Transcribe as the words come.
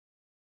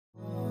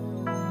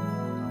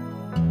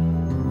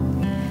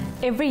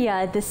Every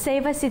year, the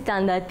Seva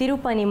Sitanda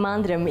Tirupani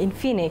Mandram in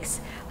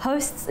Phoenix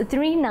hosts a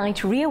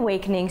 3-night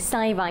Reawakening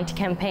Saivate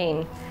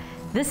campaign.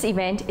 This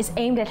event is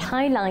aimed at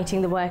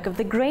highlighting the work of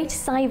the great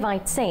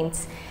Saivate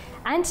saints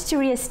and to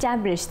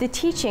re-establish the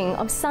teaching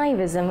of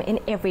Saivism in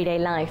everyday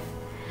life.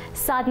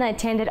 Sadhana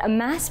attended a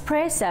mass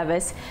prayer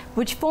service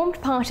which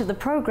formed part of the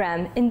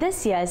program in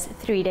this year's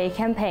 3-day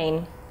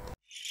campaign.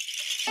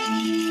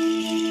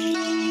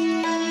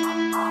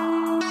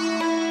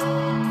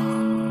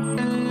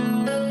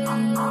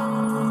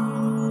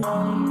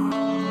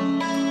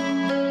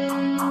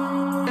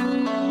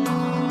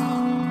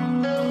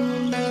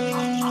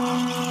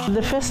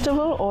 The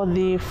festival or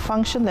the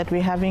function that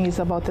we're having is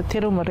about the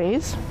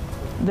Tirumurais.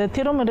 The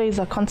Tirumurais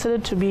are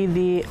considered to be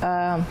the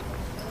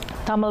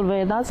Tamil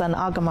Vedas and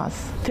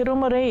Agamas.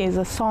 Tirumurai is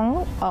a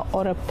song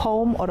or a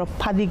poem or a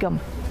padigam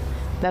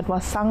that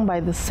was sung by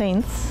the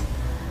saints,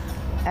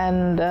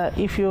 and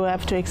if you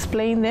have to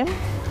explain them,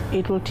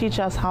 it will teach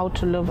us how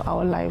to live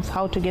our lives,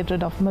 how to get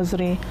rid of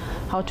misery,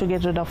 how to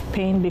get rid of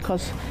pain,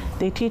 because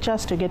they teach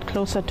us to get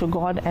closer to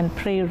God and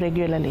pray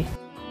regularly.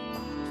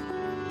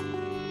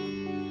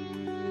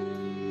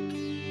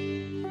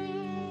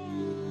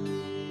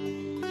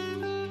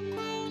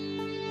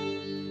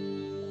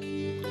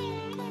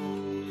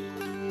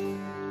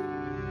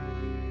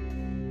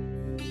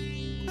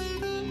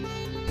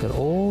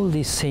 All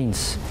these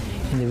saints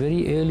in the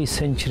very early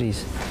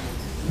centuries,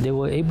 they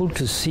were able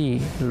to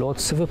see Lord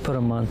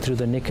Sivaparaman through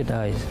the naked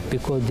eyes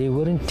because they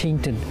weren't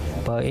tainted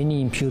by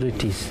any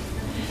impurities,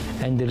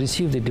 and they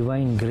received the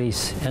divine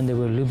grace and they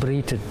were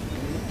liberated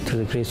through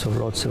the grace of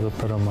Lord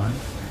Sivaparaman.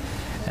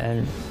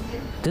 And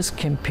this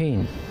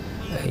campaign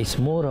is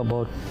more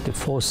about the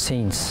 4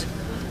 saints.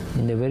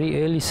 In the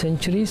very early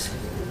centuries,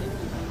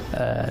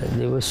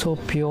 they were so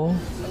pure,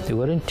 they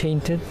weren't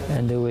tainted,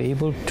 and they were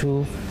able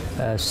to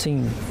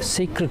sing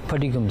sacred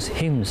padigams,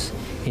 hymns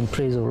in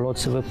praise of Lord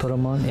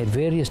Sivaparaman at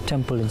various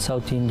temples in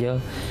South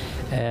India,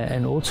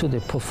 and also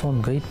they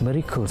perform great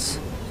miracles.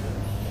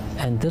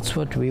 And that's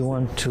what we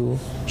want to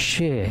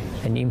share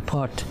and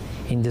impart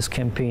in this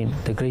campaign,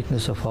 the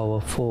greatness of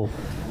our 4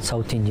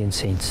 South Indian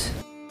saints.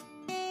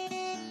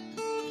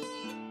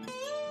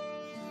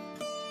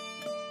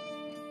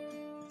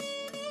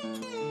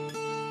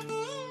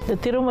 The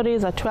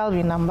Tirumurais are 12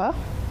 in number,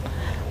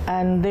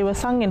 and they were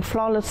sung in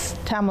flawless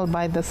Tamil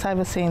by the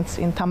Saivate saints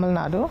in Tamil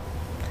Nadu.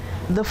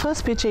 The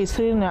first picture is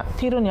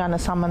Thirunyana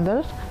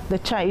Samandar. The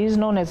child is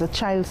known as a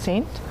child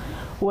saint,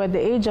 who at the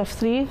age of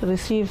 3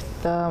 received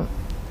the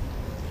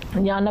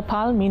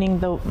Jnanapal, meaning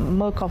the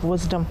milk of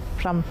wisdom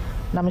from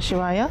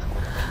Namashivaya.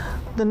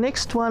 The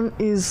next one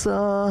is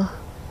Appar,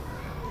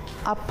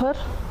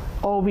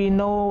 or we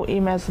know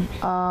him as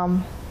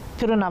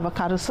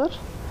Tirunavakarasar.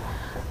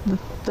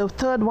 The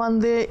third one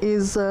there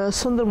is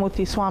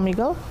Sundarmurti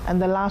Swamigal,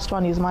 and the last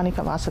one is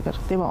Manika Vasagar.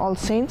 They were all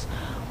saints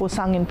who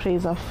sang in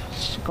praise of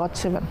God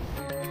Sivan.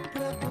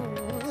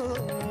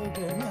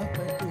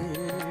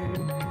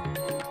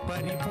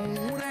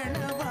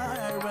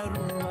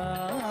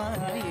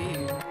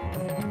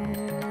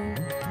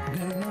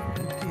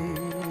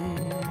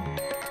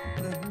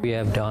 We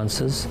have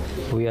dancers,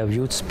 we have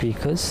youth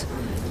speakers,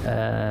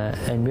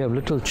 and we have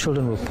little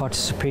children who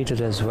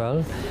participated as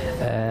well.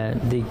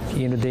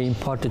 They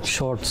imparted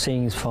short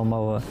sayings from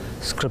our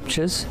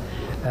scriptures,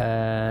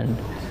 and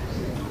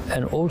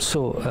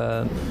also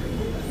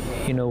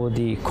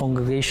the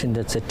congregation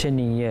that's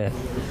attending here,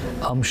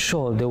 I'm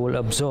sure they will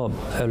absorb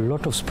a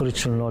lot of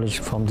spiritual knowledge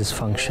from this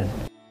function.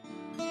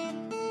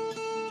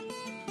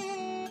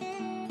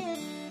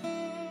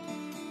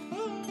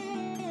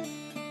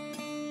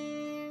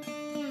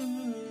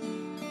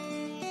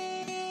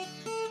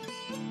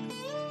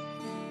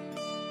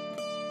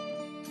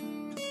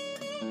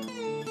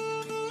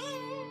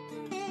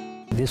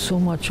 There's so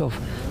much of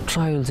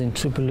trials and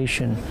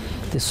tribulation.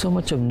 There's so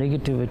much of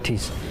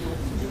negativities.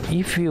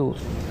 If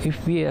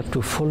we have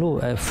to follow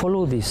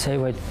the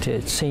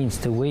Saivate saints,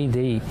 the way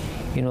they,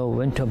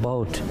 went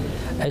about,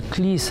 at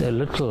least a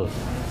little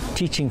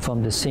teaching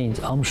from the saints,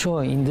 I'm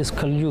sure in this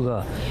Kali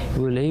Yuga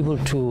we will be able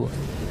to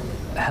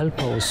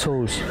help our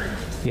souls,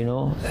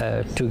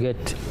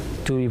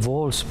 to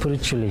evolve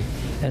spiritually,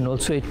 and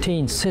also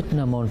attain certain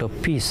amount of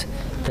peace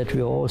that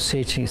we are all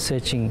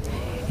searching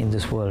in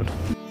this world.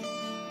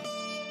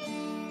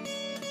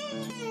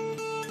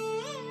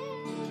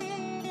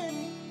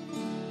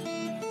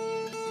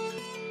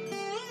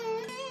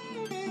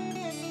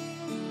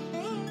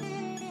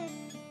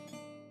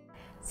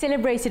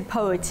 Celebrated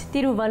poet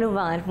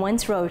Tiruvalluvar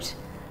once wrote,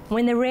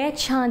 "When the rare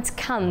chance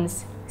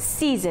comes,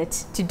 seize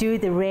it to do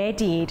the rare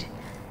deed."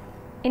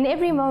 In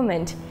every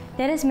moment,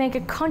 let us make a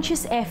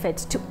conscious effort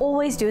to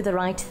always do the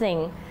right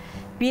thing,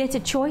 be it a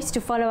choice to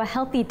follow a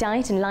healthy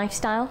diet and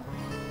lifestyle,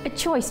 a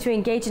choice to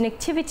engage in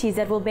activities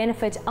that will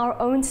benefit our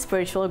own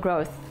spiritual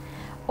growth,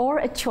 or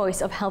a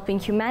choice of helping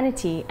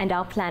humanity and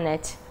our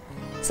planet.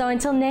 So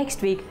until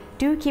next week,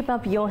 do keep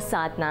up your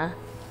sadhana.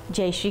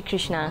 Jai Shri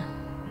Krishna.